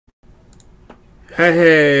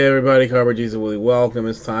Hey everybody, Carver Jesus Willie, welcome.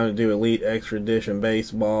 It's time to do Elite Extra Edition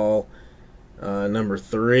Baseball number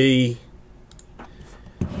 3.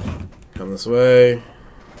 Come this way.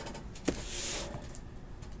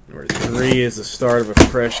 Number 3 is the start of a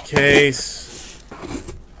fresh case.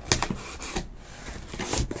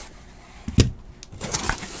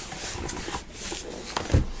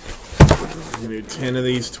 I'm going to do 10 of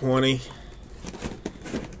these 20.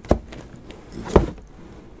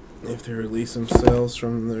 If they release themselves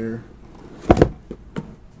from their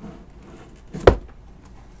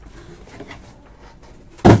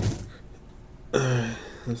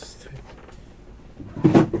let's take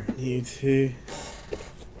U2,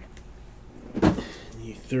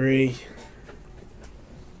 U3,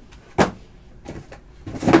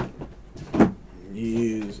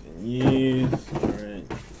 use and use. Alright,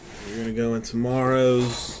 we're gonna go in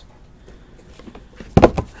tomorrow's.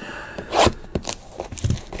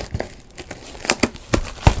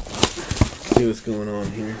 See what's going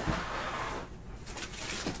on here.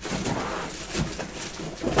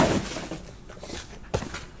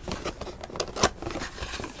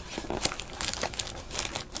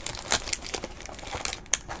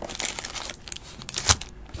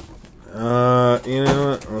 You know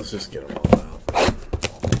what? Let's just get them all out.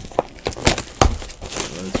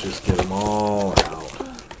 Let's just get them all out.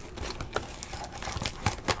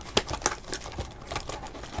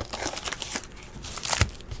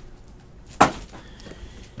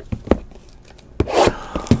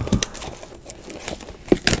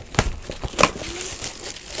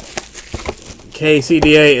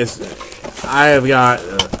 KCDA is, I have got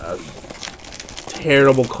a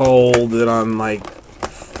terrible cold that I'm like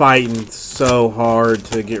fighting so hard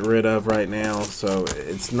to get rid of right now, so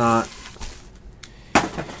it's not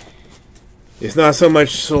so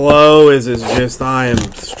much slow as it's just I am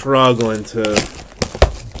struggling to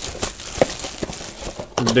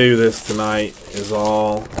do this tonight is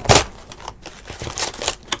all.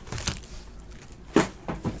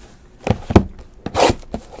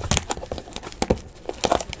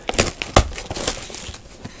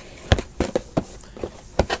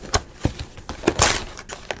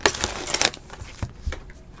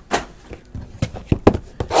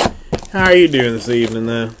 How are you doing this evening,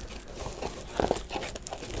 though?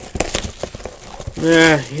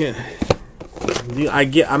 Yeah. I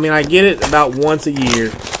get it about once a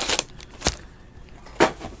year.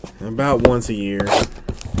 About once a year.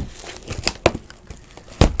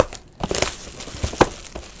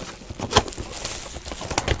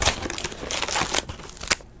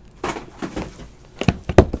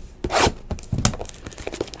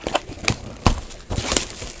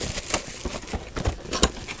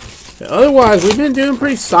 Otherwise, we've been doing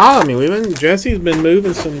pretty solid. I mean, Jesse's been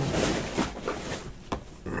moving some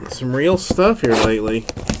real stuff here lately.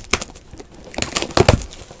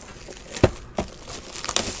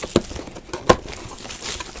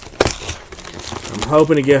 I'm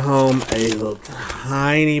hoping to get home a little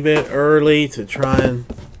tiny bit early to try and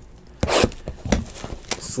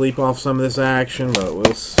sleep off some of this action, but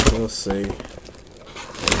we'll see.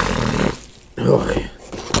 Oh.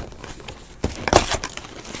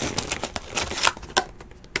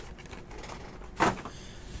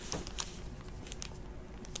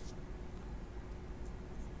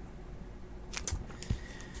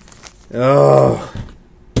 Oh,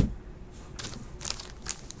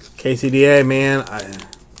 KCDA, man.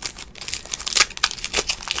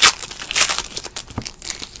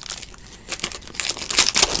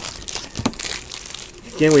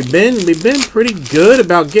 Again, we've been pretty good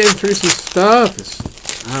about getting through some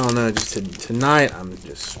stuff. I don't know, just tonight I'm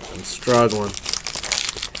struggling.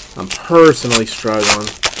 I'm personally struggling.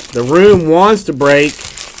 The room wants to break,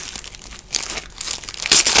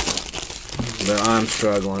 but I'm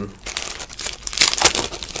struggling.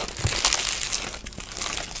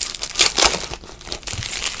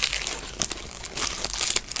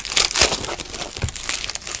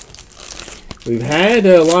 We've had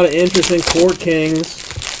a lot of interesting Court Kings.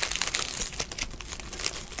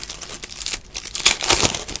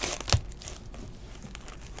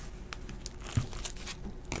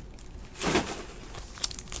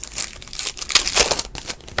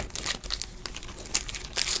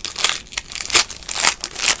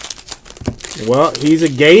 Well, he's a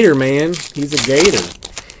Gator, man. He's a Gator.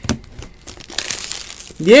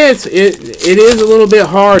 Yeah, it is a little bit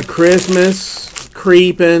hard. Christmas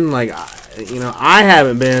creeping, like. You know, I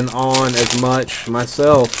haven't been on as much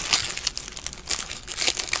myself.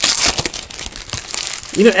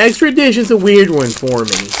 You know, Extra Edition's a weird one for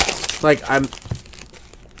me. Like,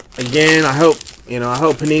 again, I hope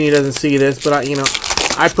Panini doesn't see this, but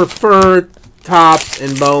I prefer Topps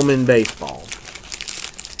and Bowman baseball.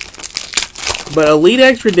 But Elite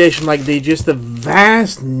Extra Edition, like just the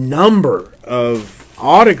vast number of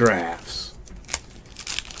autographs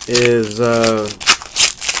is,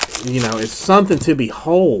 you know, is something to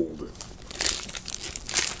behold.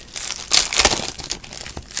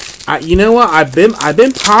 You know what? I've been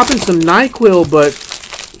popping some NyQuil, but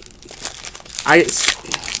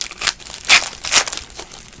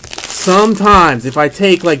sometimes if I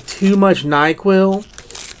take like too much NyQuil,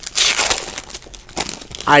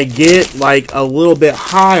 I get like a little bit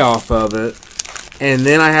high off of it, and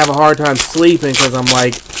then I have a hard time sleeping because I'm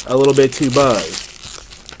like a little bit too buzzed.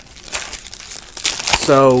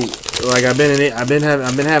 So, like I've been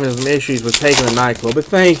having some issues with taking the NyQuil. But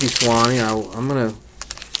thank you, Swanee.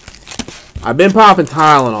 I've been popping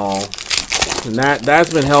Tylenol, and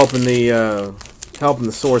that's been helping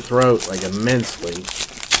the sore throat like immensely.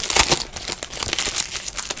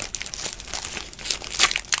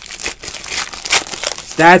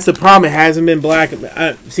 That's the problem. It hasn't been black.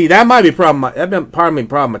 See, that might be a problem. That's been part of my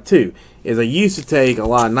problem too. Is I used to take a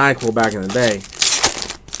lot of NyQuil back in the day.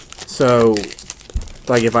 So,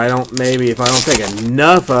 like if I don't take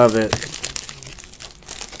enough of it,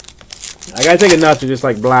 I gotta take enough to just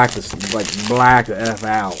like black the F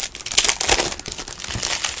out.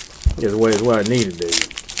 Is what I need to do.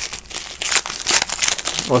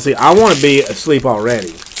 Well, see, I want to be asleep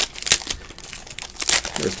already.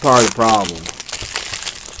 That's part of the problem.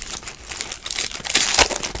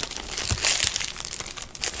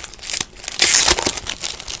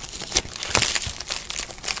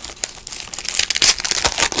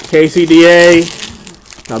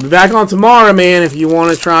 KCDA, I'll be back on tomorrow, man. If you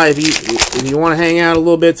want to try, if you want to hang out a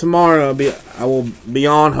little bit tomorrow, I will be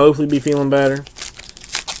on. Hopefully, be feeling better.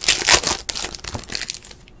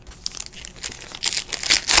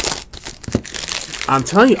 I'm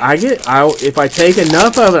telling you, if I take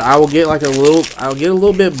enough of it, I'll get a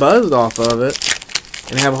little bit buzzed off of it,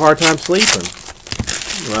 and have a hard time sleeping.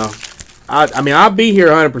 Well, I mean, I'll be here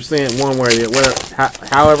 100% one way or the other,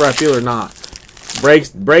 however I feel or not.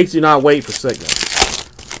 Breaks do not wait for sickness.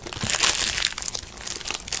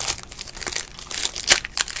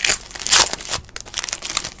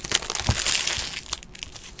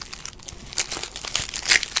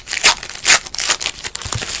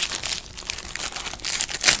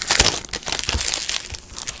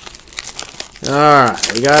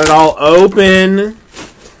 Alright, we got it all open.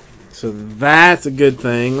 So that's a good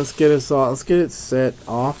thing. Let's get it set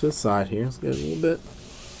off to the side here. Let's get it a little bit.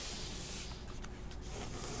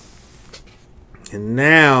 And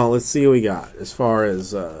now, let's see what we got as far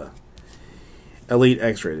as Elite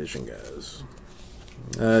Extra Edition goes.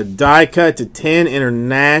 Die cut to 10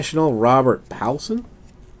 International Robert Paulson.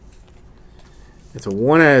 It's a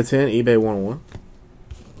 1 out of 10, eBay 101.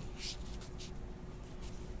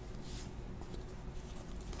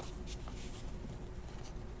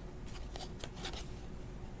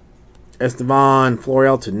 Estevan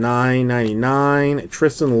Florial to $9.99.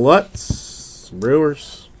 Tristan Lutz,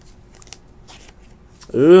 Brewers.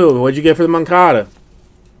 Ooh, what'd you get for the Moncada?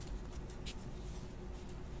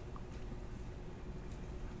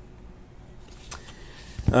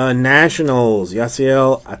 Nationals,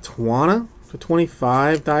 Yasiel Atuana for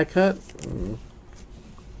 25 die cut.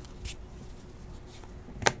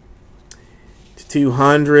 To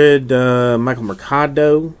 200, Michael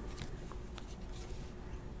Mercado.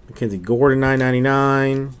 Mackenzie Gordon,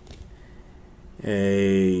 $9.99.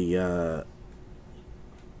 A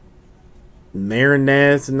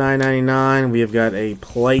Marinez, $9.99. We have got a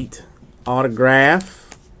plate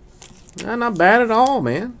autograph. Not bad at all,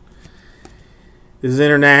 man. This is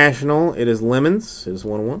international. It is Lemons. It is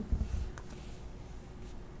 101.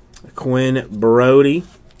 Quinn Brody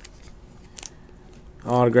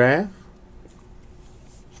autograph.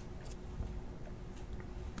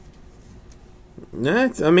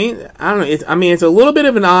 That's, I mean, I don't know. It's a little bit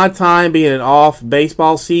of an odd time being an off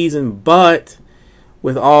baseball season, but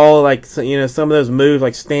with all, like, you know, some of those moves,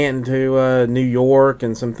 like Stanton to New York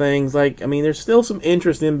and some things, like, I mean, there's still some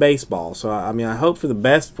interest in baseball. So, I mean, I hope for the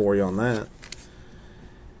best for you on that.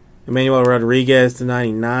 Emmanuel Rodriguez to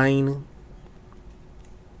 99.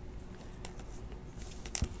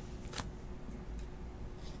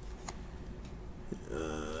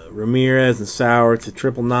 Ramirez and Sauer to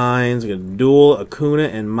 999s. We got a dual Acuna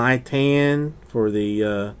and Maitan for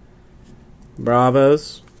the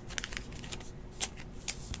Bravos.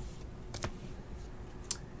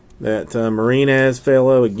 That Marinez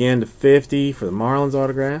fellow again to 50 for the Marlins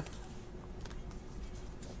autograph.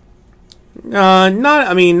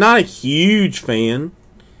 Not a huge fan.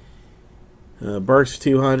 Burks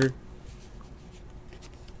 200.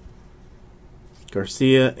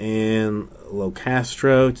 Garcia and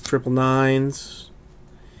Locastro to 999s.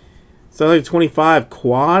 So like 25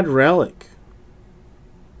 quad relic.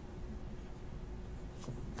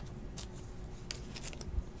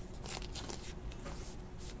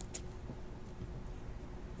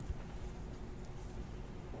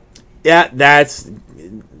 Yeah, that's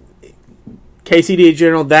KCD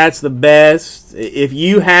General. That's the best. If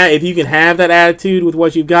you can have that attitude with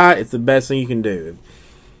what you've got, it's the best thing you can do.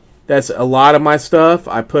 That's a lot of my stuff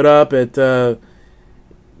I put up at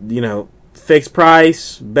fixed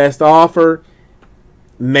price, best offer.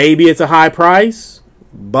 Maybe it's a high price,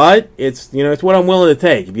 but it's what I'm willing to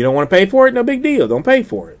take. If you don't want to pay for it, no big deal. Don't pay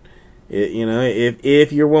for it.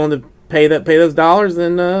 If you're willing to pay those dollars,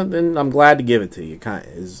 then I'm glad to give it to you.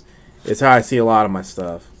 It's how I see a lot of my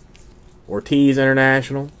stuff. Ortiz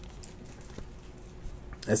International.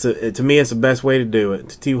 To me, it's the best way to do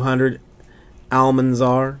it. 200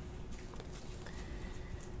 Almanzar.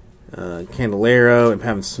 Candelario and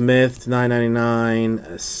Pavin Smith to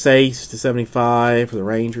 999. Sace to 75 for the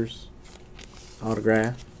Rangers.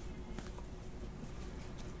 Autograph.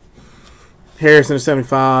 Harrison to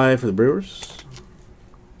 75 for the Brewers.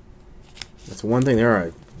 That's one thing. There are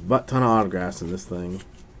a butt ton of autographs in this thing.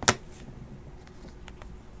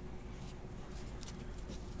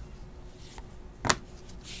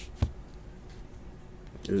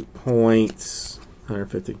 Points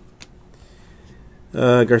 150.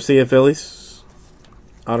 Garcia Phillies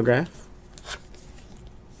autograph.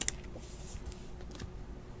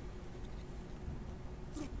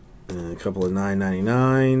 And a couple of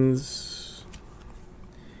 999s.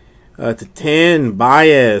 To 10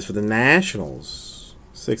 Baez for the Nationals.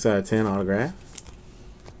 6 out of 10 autograph.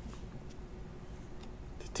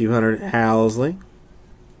 To 200 Housley.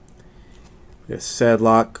 We got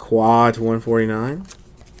Sedlock quad to 149.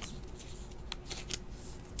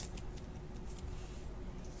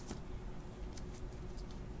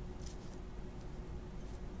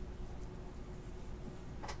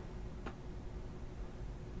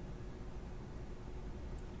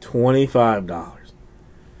 $25.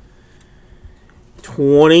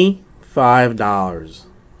 $25.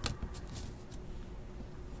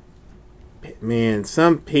 Man,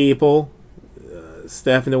 some people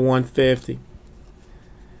Stephen to 150.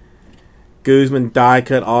 Guzman die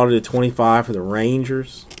cut auto to 25 for the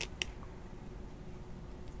Rangers.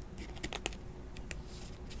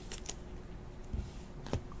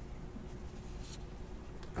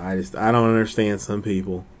 I don't understand some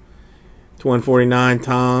people. 149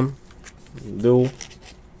 Tom dual.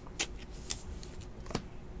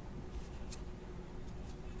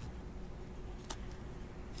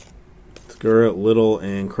 Skirrett, Little,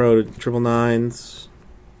 and Crow to 999s.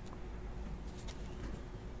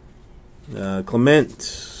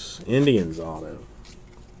 Clement Indians auto.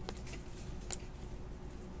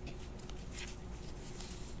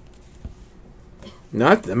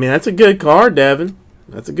 That's a good card, Devin.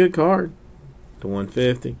 That's a good card. To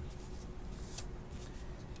 150.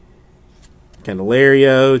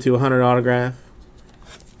 Candelario to 100 autograph.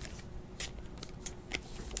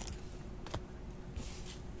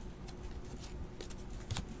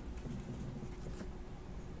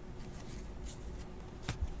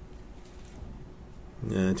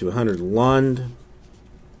 To 100 Lund.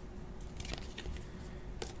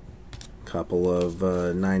 Couple of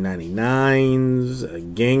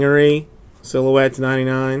 999s. Gangery silhouette to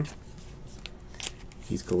 99.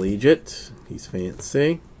 He's collegiate. He's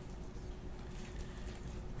fancy.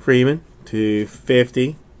 Freeman to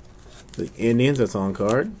 50. The Indians, that's on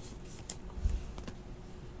card.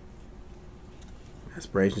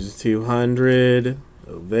 Aspirations is 200.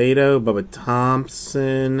 Oviedo, Bubba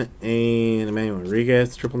Thompson, and Emmanuel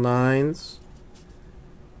Rodriguez, 999s.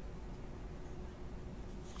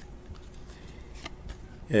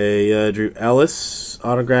 A Drew Ellis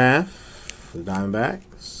autograph for the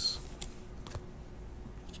Diamondbacks.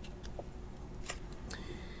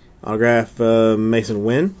 Autograph Mason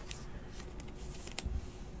Wynn.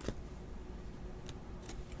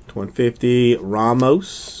 150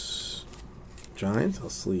 Ramos. Giants. I'll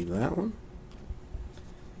sleeve that one.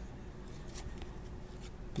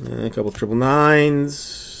 And a couple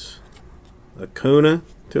 999s. Acuna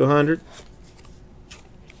to 100.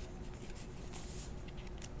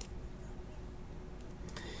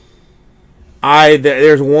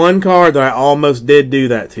 There's one card that I almost did do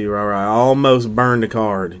that to, right? I almost burned a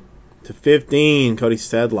card. To 15, Cody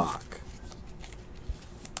Sedlock.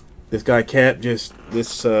 This guy kept just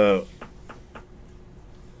this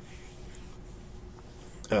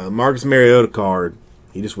Marcus Mariota card.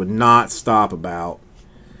 He just would not stop about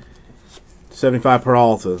 75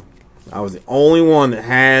 Peralta. I was the only one that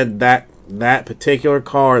had that that particular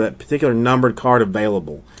card, that particular numbered card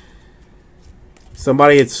available.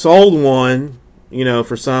 Somebody had sold one, you know,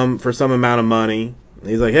 for some amount of money.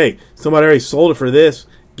 He's like, hey, somebody already sold it for this.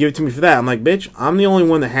 Give it to me for that. I'm like, bitch, I'm the only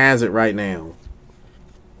one that has it right now.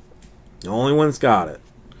 The only one that's got it.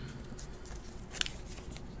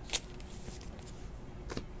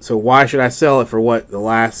 So why should I sell it for what the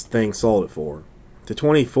last thing sold it for? To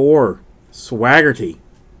 24, Swaggerty.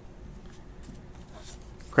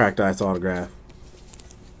 Cracked ice autograph.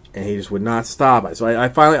 And he just would not stop. So I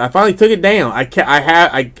finally took it down. I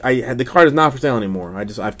had the card is not for sale anymore.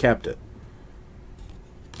 I've kept it.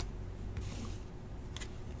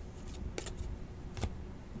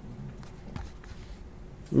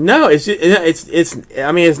 No, it's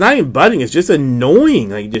I mean, it's not even budding. It's just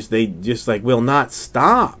annoying. Like they just like will not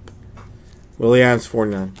stop. Willie Adams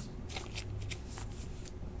 49.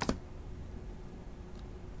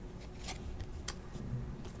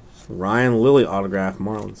 Ryan Lilly autograph,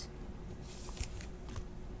 Marlins.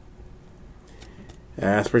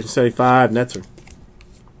 Aspiration 75, Netzer.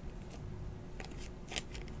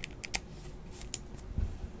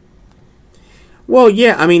 Well,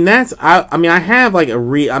 yeah, I mean I mean I have like you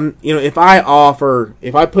know, if I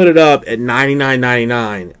put it up at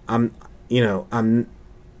 $99.99,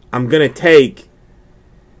 I'm gonna take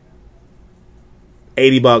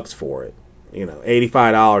 $80 for it, you know,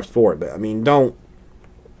 $85 for it. But I mean, don't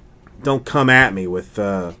come at me with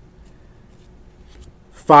 $5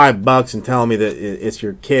 and tell me that it's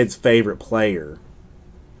your kid's favorite player.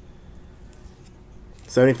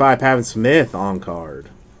 75 Pavin Smith on card,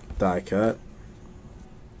 die cut.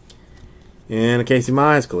 And a Casey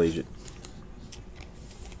Mize collegiate.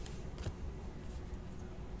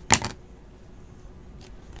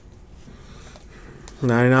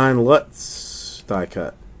 $99 Lutz die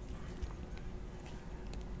cut.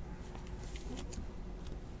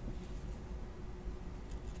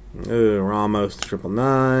 Ooh, Ramos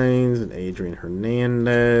 /9s and Adrian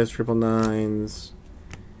Hernandez /9s.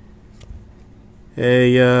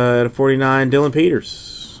 At a 49, Dylan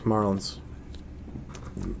Peters, Marlins.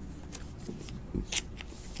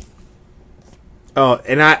 Oh,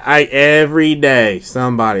 and I every day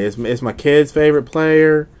somebody it's my kid's favorite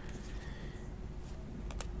player.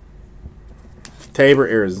 Tabor,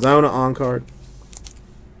 Arizona on card.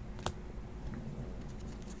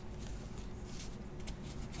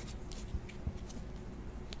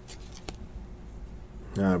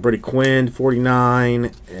 Brady Quinn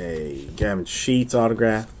 49, a Gavin Sheets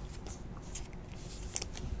autograph.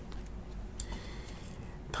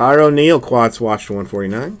 Tyro O'Neill quad swatch to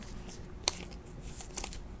 149.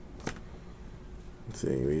 Let's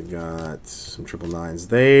see, we've got some 999s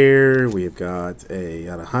there. We've got a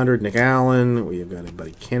out of 100 Nick Allen. We've got a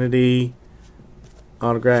Buddy Kennedy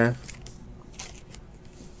autograph.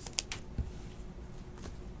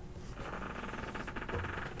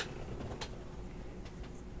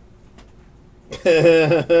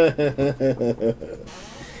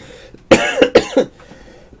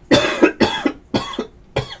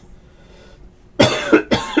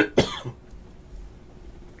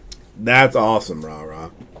 That's awesome, rah-rah.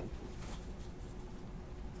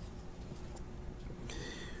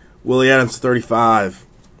 Willie Adams 35.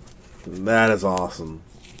 That is awesome.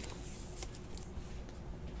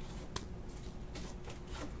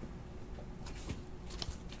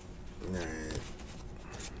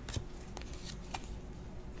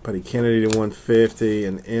 Buddy Kennedy to 150,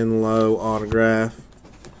 an Enlow autograph.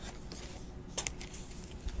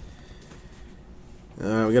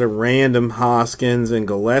 We got a random Hoskins and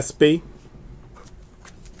Gillespie.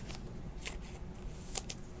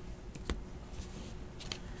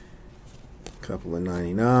 Couple of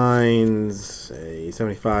 99s, a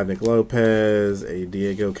 75 Nick Lopez, a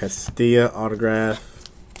Diego Castilla autograph.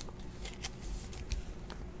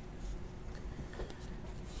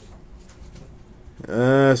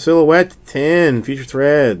 Silhouette 10, Future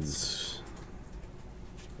Threads.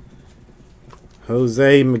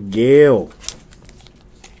 Jose Miguel.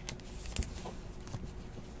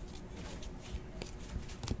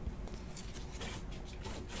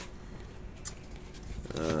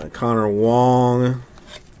 Connor Wong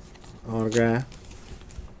autograph.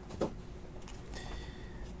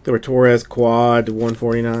 There were Torres quad to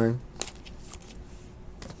 149.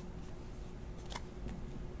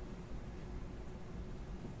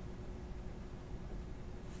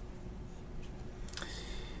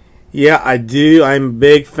 Yeah, I do. I'm a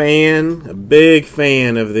big fan of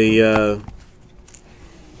the.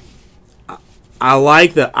 I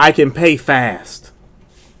like the I can pay fast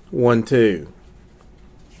 1-2.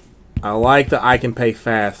 I like the I can pay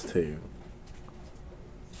fast too.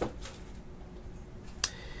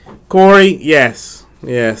 Corey, yes.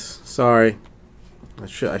 Yes. Sorry.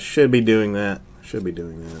 I should be doing that. I should be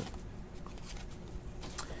doing that.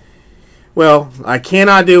 Well, I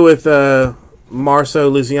cannot do with Marco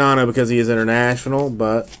Luciano because he is international,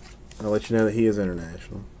 but I'll let you know that he is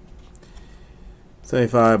international.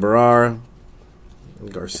 75 Barrera,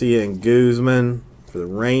 Garcia and Guzman for the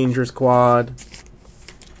Rangers quad.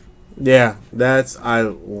 Yeah, I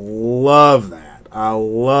love that. I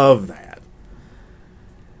love that.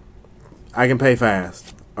 I can pay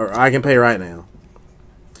fast, or I can pay right now.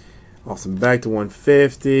 Awesome. Back to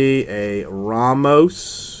 150. A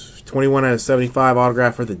Ramos, 21 out of 75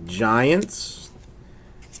 autograph for the Giants.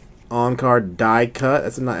 On card die cut.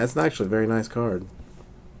 That's actually a very nice card.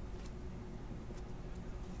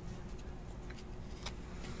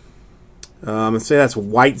 I'm going to say that's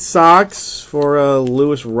White Sox for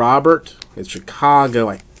Lewis Robert. It's Chicago.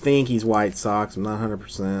 I think he's White Sox. I'm not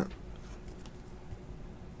 100%.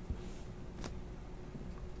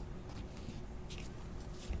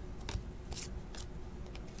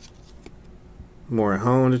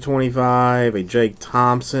 Morihone to 25. A Jake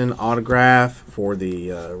Thompson autograph for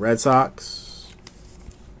the Red Sox.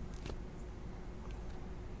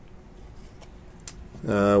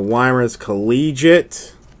 Weimer's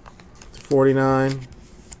Collegiate to 49.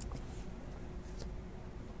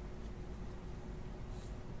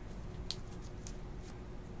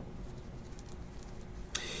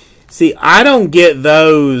 See, I don't get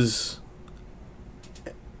those.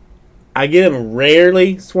 I get them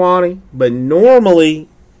rarely, Swanee, but normally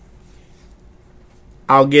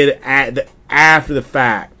I'll get it after the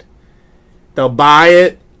fact. They'll buy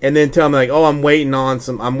it and then tell me like, "Oh, I'm waiting on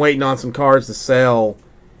some cards to sell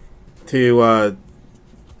to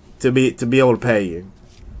be able to pay you."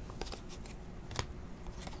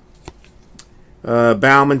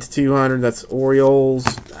 Bauman to 200. That's Orioles.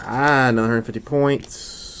 Another 150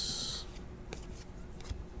 points.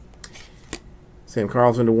 Sam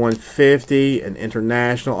Carlson to 150, an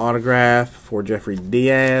international autograph for Jeffrey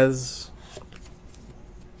Diaz.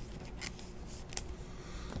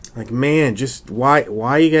 Like, man, just why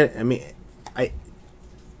you got? I mean,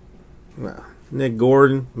 Nick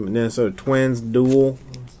Gordon, Minnesota Twins duel.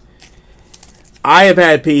 I have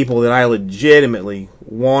had people that I legitimately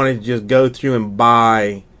wanted to just go through and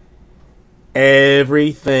buy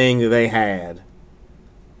everything that they had,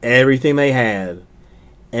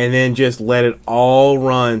 and then just let it all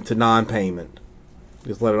run to non-payment.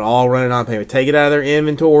 Just let it all run to non-payment. Take it out of their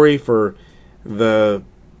inventory for the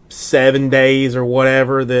 7 days or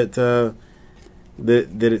whatever that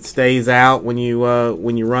it stays out when you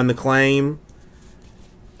run the claim,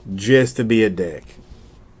 just to be a dick.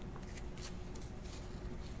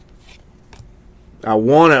 I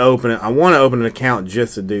want to open it. I want to open an account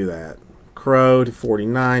just to do that. Crow to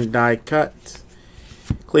 49 die cut.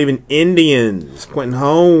 Cleveland Indians, Quentin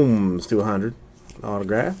Holmes to 100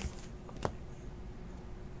 autograph.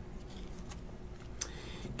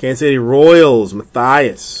 Kansas City Royals,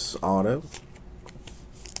 Matthias auto.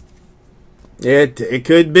 It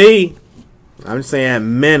could be. I'm just saying at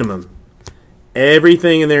minimum,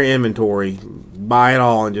 everything in their inventory, buy it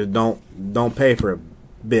all and just don't pay for a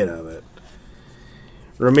bit of it.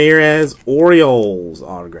 Ramirez, Orioles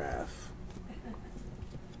autograph.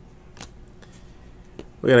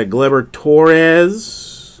 We got a Gleyber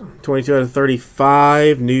Torres, 22 out of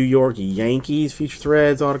 35, New York Yankees Future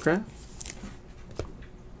Threads autograph.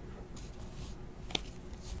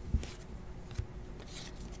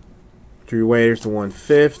 Drew Waters to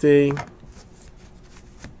 150.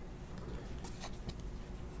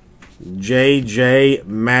 J.J.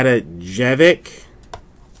 Matajevic.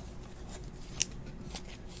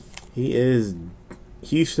 He is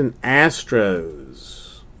Houston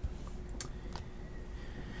Astros.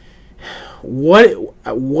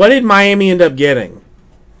 What did Miami end up getting?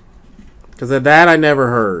 Because of that I never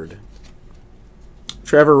heard.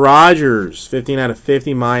 Trevor Rogers, 15 out of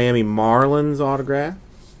 50, Miami Marlins autograph.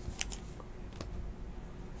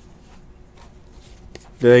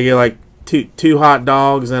 Did they get like two hot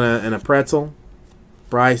dogs and a pretzel?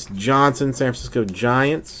 Bryce Johnson, San Francisco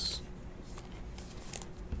Giants.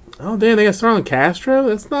 Oh damn, they got Starlin Castro?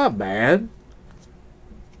 That's not bad.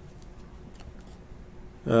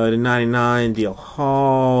 To 99, Deal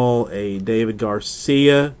Hall, a David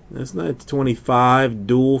Garcia. That's not 25,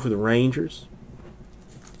 duel for the Rangers.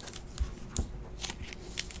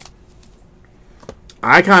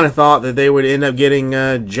 I kind of thought that they would end up getting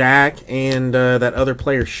Jack and that other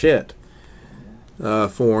player shit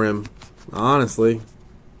for him, honestly.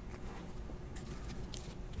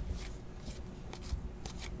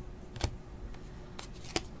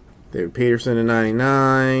 David Peterson to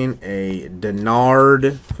 99. A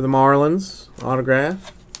Denard for the Marlins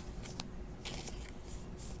autograph.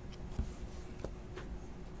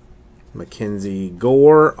 Mackenzie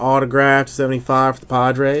Gore autograph to 75 for the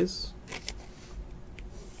Padres.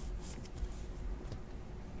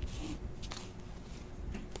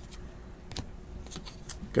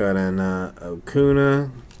 Got an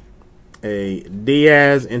Okuna. A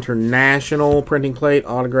Diaz International printing plate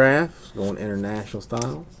autograph. Going international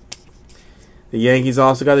style. The Yankees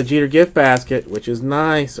also got a Jeter gift basket, which is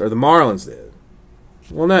nice. Or the Marlins did.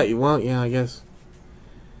 Well, no. Well, yeah, I guess.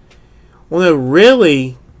 Well, no,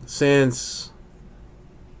 really, since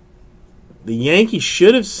the Yankees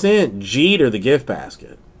should have sent Jeter the gift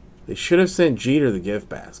basket. They should have sent Jeter the gift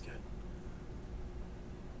basket.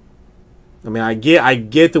 I mean, I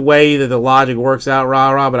get the way that the logic works out,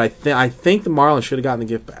 but I think the Marlins should have gotten the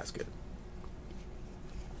gift basket.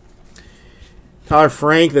 Tyler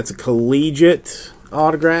Frank, that's a collegiate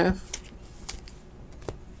autograph.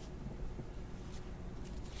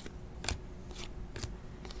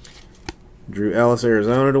 Drew Ellis,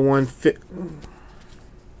 Arizona to 150.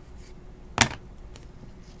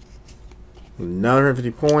 Another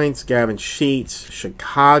 150 points. Gavin Sheets,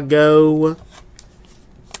 Chicago.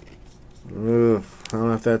 Ugh, I don't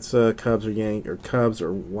know if that's Cubs or Cubs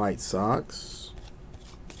or White Sox.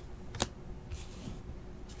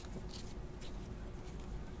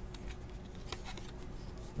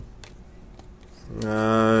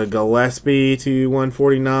 Gillespie to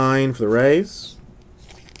 149 for the Rays.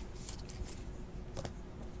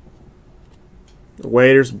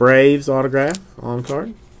 Waiters Braves autograph on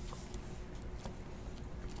card.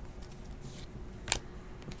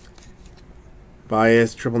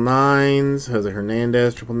 Baez /999s, Jose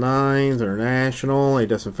Hernandez /999s, International, a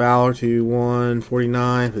Dustin Fowler to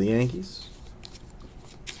 149 for the Yankees.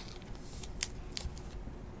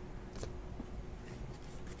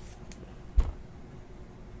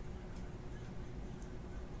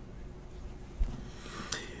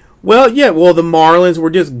 Well, yeah, well the Marlins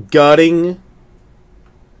were just gutting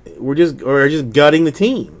gutting the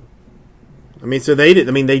team. I mean, so they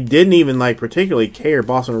didn't even like particularly care.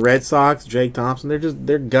 Boston Red Sox, Jake Thompson,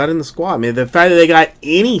 they're gutting the squad. I mean, the fact that they got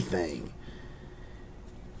anything,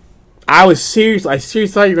 I seriously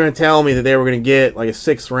thought you were going to tell me that they were going to get like a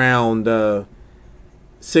sixth round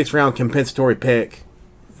compensatory pick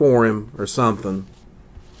for him or something.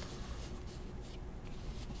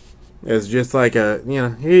 It's just like a,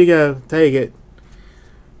 here you go, take it.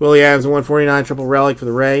 Willie Adams 149 triple relic for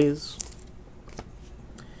the Rays.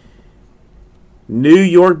 New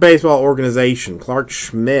York Baseball Organization, Clark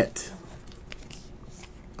Schmidt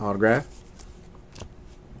autograph.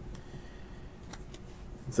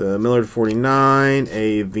 It's a Miller /49,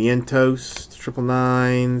 a Vientos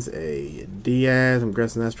 /999s, a Diaz, I'm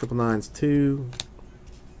guessing that's /999s too.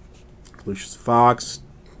 Lucius Fox,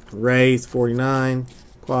 Rays /49,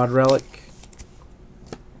 quad relic.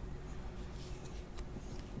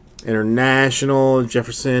 International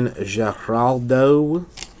Jefferson Geraldo,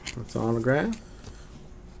 that's an autograph.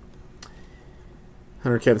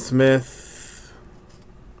 Hunter Kevin Smith,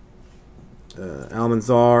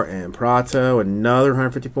 Almanzar and Prato, another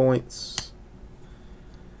 150 points.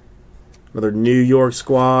 Another New York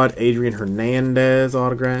squad, Adrian Hernandez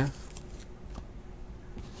autograph.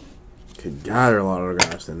 Good God, there are a lot of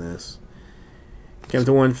autographs in this. Came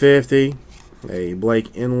to 150, a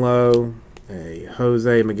Blake Inlow, a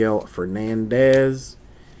Jose Miguel Fernandez,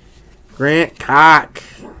 Grant Koch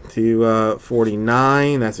to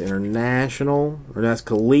 49. That's international, or that's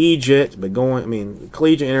collegiate, but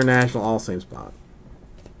collegiate, international, all same spot.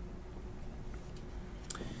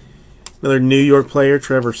 Another New York player,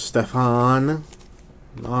 Trevor Stefan,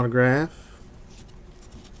 an autograph.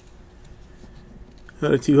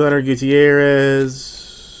 200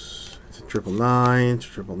 Gutierrez,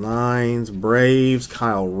 /999s, Braves,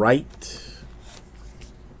 Kyle Wright.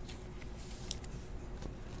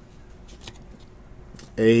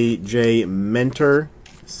 A.J. Mentor,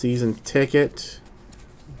 season ticket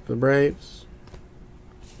for the Braves.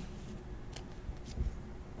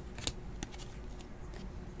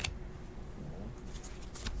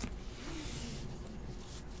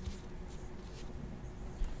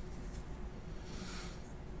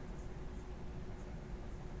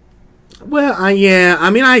 Well, I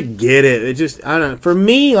get it. It just, I don't know. For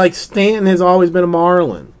me, like, Stanton has always been a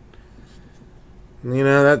Marlin.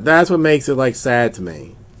 That's what makes it like sad to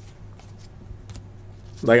me.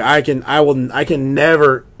 Like I can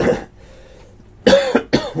never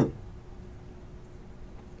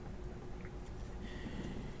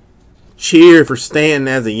cheer for Stanton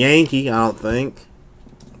as a Yankee, I don't think.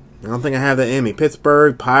 I don't think I have the Emmy.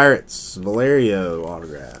 Pittsburgh Pirates, Valerio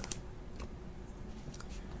autograph.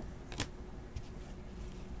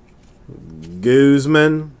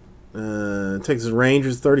 Guzman, Texas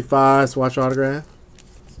Rangers 35 swatch autograph.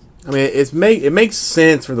 I mean, it makes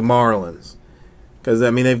sense for the Marlins because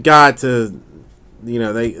I mean they've got to, you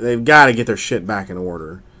know, they've got to get their shit back in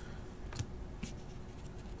order.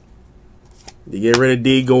 You get rid of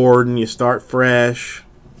D. Gordon, you start fresh.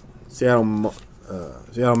 Seattle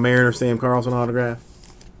Mariners Sam Carlson autograph.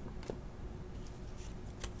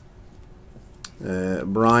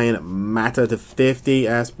 Brian Mata to 50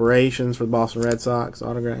 aspirations for the Boston Red Sox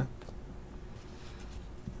autograph.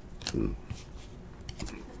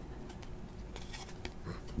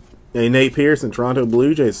 Hey, Nate Pearson, Toronto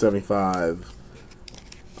Blue Jays 75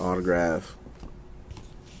 autograph.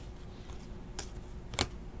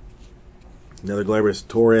 Another Gleyber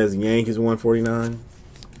Torres Yankees 149.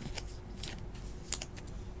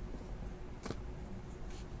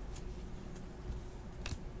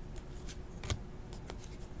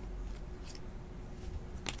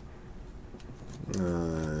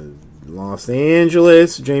 Los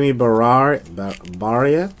Angeles, Jamie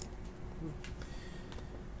Barria.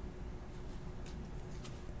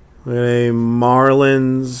 A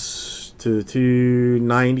Marlins to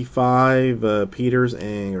 295, Peters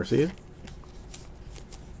and Garcia.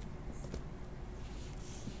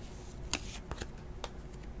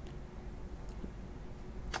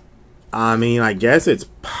 I mean, I guess it's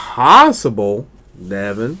possible,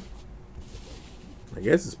 Devin. I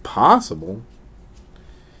guess it's possible.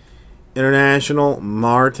 International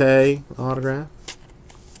Marte autograph.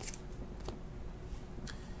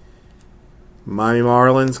 Miami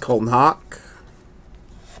Marlins Colton Hawk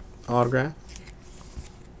autograph.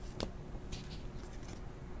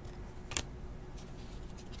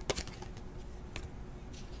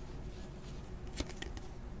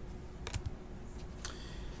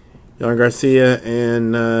 Yohan Garcia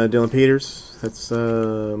and Dylan Peters. That's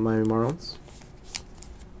Miami Marlins.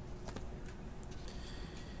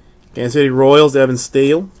 Kansas City Royals, Evan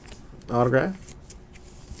Steele autograph.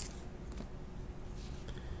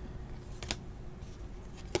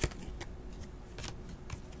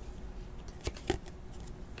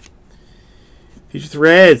 Future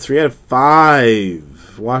Threads, 3 out of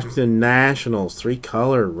 5. Washington Nationals,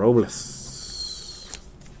 3-color Robles.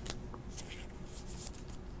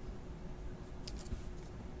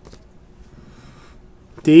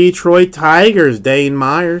 Detroit Tigers, Dane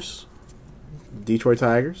Myers. Detroit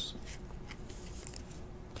Tigers.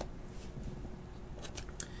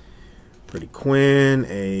 Freddie Quinn,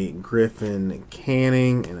 a Griffin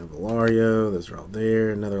Canning, and a Valario. Those are all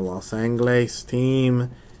there. Another Los Angeles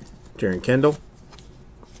team. Jaron Kendall.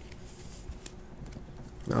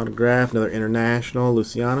 An autograph. Another international.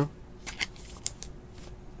 Luciano.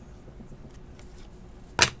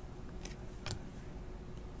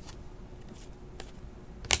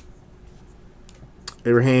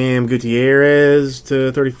 Abraham Gutierrez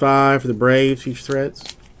to 35 for the Braves. Future Threads.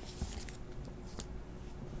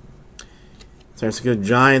 San Francisco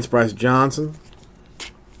Giants, Bryce Johnson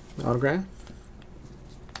autograph.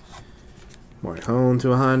 Mark Hone to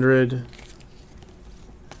 100.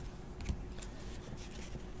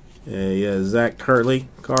 A Zach Kirtley,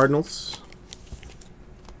 Cardinals.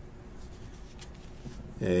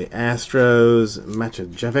 A Astros,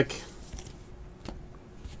 Machajevic.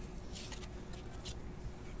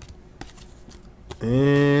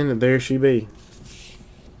 And there she be.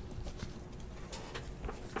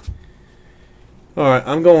 Alright,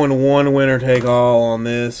 I'm going one winner take all on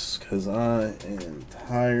this because I am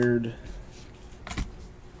tired.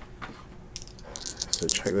 So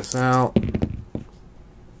check this out.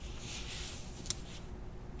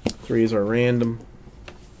 3s are random.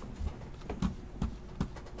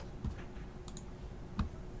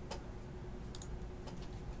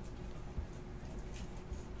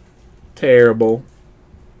 Terrible.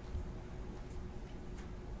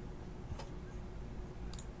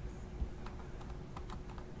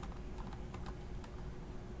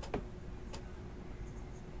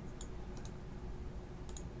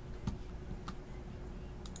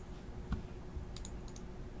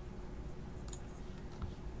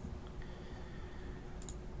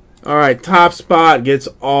 Alright, top spot gets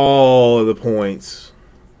all of the points.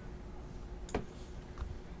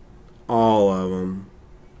 All of them.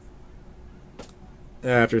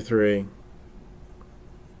 After 3.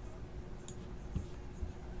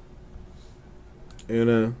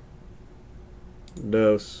 Una.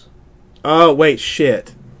 Dos. Oh, wait,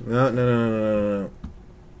 shit. No.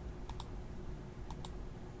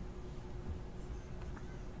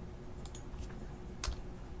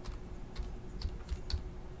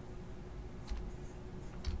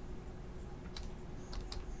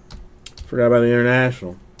 Forgot about the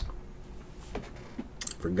international.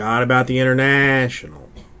 Forgot about the international.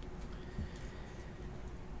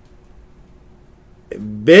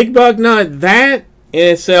 Big Buck Nut, that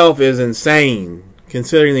in itself is insane,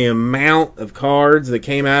 considering the amount of cards that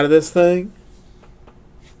came out of this thing.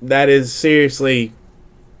 That is seriously,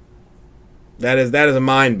 that is a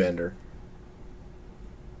mind bender.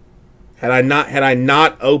 Had I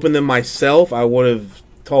not opened them myself, I would have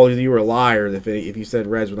told you were a liar if you said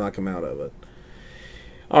Reds would not come out of it.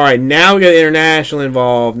 All right, now we got international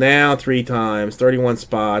involved. Now 3 times, 31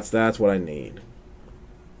 spots. That's what I need.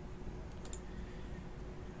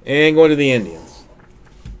 And going to the Indians.